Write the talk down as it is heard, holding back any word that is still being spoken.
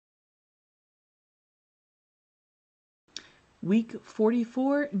week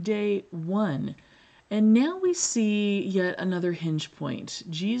 44, day 1. And now we see yet another hinge point.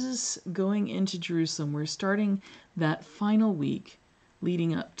 Jesus going into Jerusalem. We're starting that final week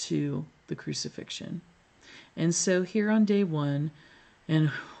leading up to the crucifixion. And so here on day 1,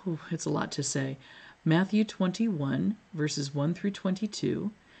 and it's a lot to say, Matthew 21, verses 1 through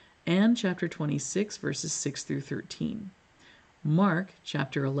 22, and chapter 26, verses 6 through 13. Mark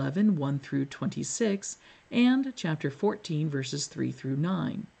chapter 11, 1 through 26, and chapter 14, verses 3 through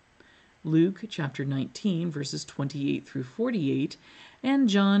 9. Luke chapter 19, verses 28 through 48, and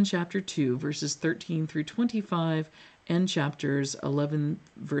John chapter 2, verses 13 through 25, and chapters 11,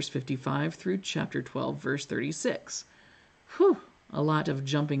 verse 55 through chapter 12, verse 36. Whew, a lot of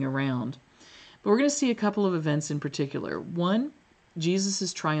jumping around. But we're going to see a couple of events in particular. One,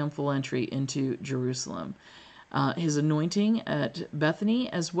 Jesus' triumphal entry into Jerusalem. His anointing at Bethany,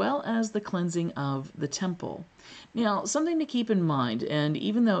 as well as the cleansing of the temple. Now, something to keep in mind, and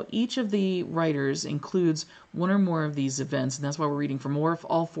even though each of the writers includes one or more of these events, and that's why we're reading from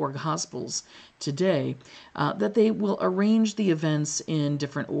all four Gospels today, that they will arrange the events in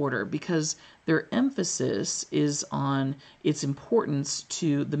different order because their emphasis is on its importance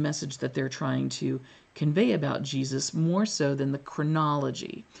to the message that they're trying to convey about Jesus more so than the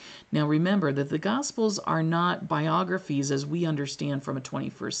chronology. Now remember that the Gospels are not biographies as we understand from a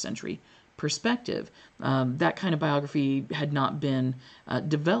 21st century perspective. That kind of biography had not been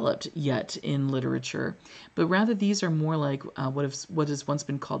developed yet in literature, but rather these are more like what has once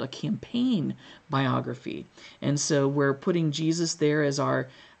been called a campaign biography. And so we're putting Jesus there as our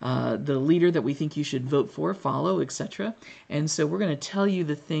the leader that we think you should vote for, follow, etc. And so we're going to tell you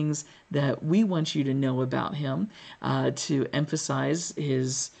the things that we want you to know about him to emphasize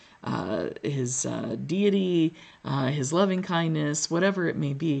his deity, his loving kindness, whatever it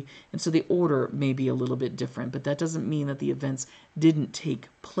may be. And so the order may be a little bit different, but that doesn't mean that the events didn't take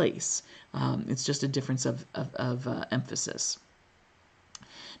place. It's just a difference of emphasis.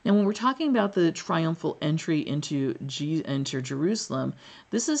 Now, when we're talking about the triumphal entry into Jerusalem,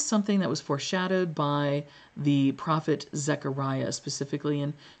 this is something that was foreshadowed by the prophet Zechariah, specifically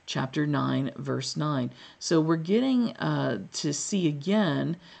in chapter 9, verse 9. So we're getting to see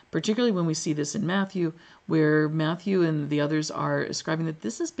again, particularly when we see this in Matthew, where Matthew and the others are ascribing that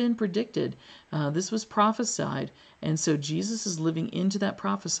this has been predicted, this was prophesied, and so Jesus is living into that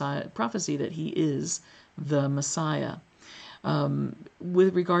prophecy that he is the Messiah.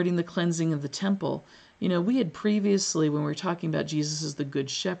 With regarding the cleansing of the temple, we had previously, when we were talking about Jesus as the good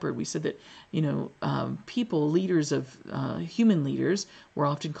shepherd, we said that, people, leaders of, human leaders, were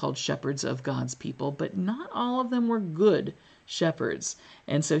often called shepherds of God's people, but not all of them were good shepherds.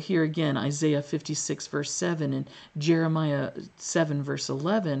 And so here again, Isaiah 56 verse 7 and Jeremiah 7 verse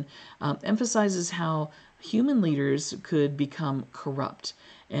 11 emphasizes how human leaders could become corrupt.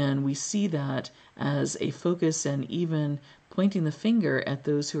 And we see that as a focus and even pointing the finger at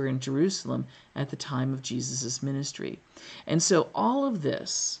those who are in Jerusalem at the time of Jesus' ministry. And so all of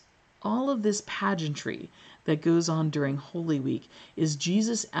this pageantry that goes on during Holy Week is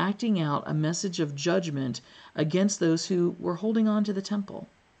Jesus acting out a message of judgment against those who were holding on to the temple.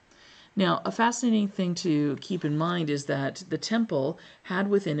 Now, a fascinating thing to keep in mind is that the temple had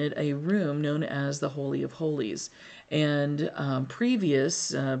within it a room known as the Holy of Holies. And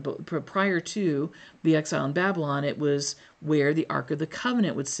prior to the exile in Babylon, it was where the Ark of the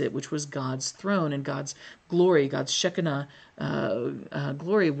Covenant would sit, which was God's throne, and God's glory, God's Shekinah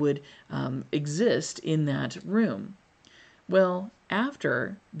glory would exist in that room. Well,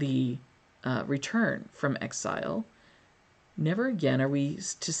 after the return from exile, never again are we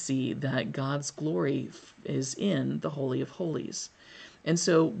to see that God's glory is in the Holy of Holies. And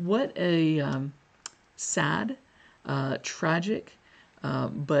so what a sad, tragic,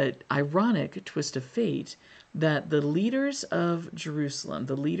 but ironic twist of fate that the leaders of Jerusalem,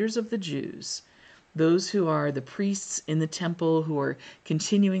 the leaders of the Jews, those who are the priests in the temple, who are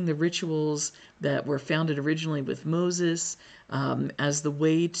continuing the rituals that were founded originally with Moses as the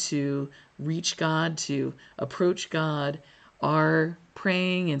way to reach God, to approach God, are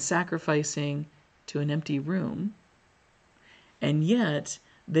praying and sacrificing to an empty room, and yet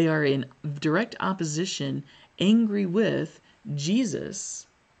they are in direct opposition, angry with Jesus,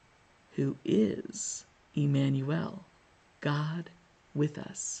 who is Emmanuel, God with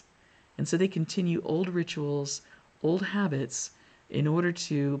us. And so they continue old rituals, old habits, in order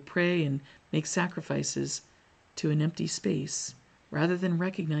to pray and make sacrifices to an empty space, rather than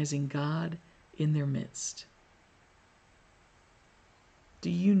recognizing God in their midst. Do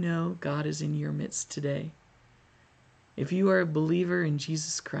you know God is in your midst today? If you are a believer in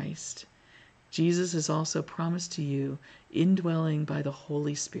Jesus Christ, Jesus has also promised to you indwelling by the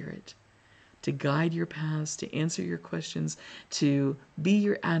Holy Spirit to guide your paths, to answer your questions, to be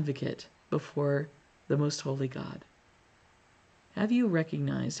your advocate before the most holy God. Have you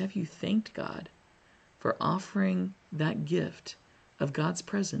recognized, have you thanked God for offering that gift of God's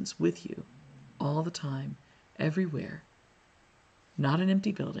presence with you all the time, everywhere? Not an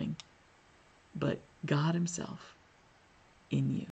empty building, but God Himself in you.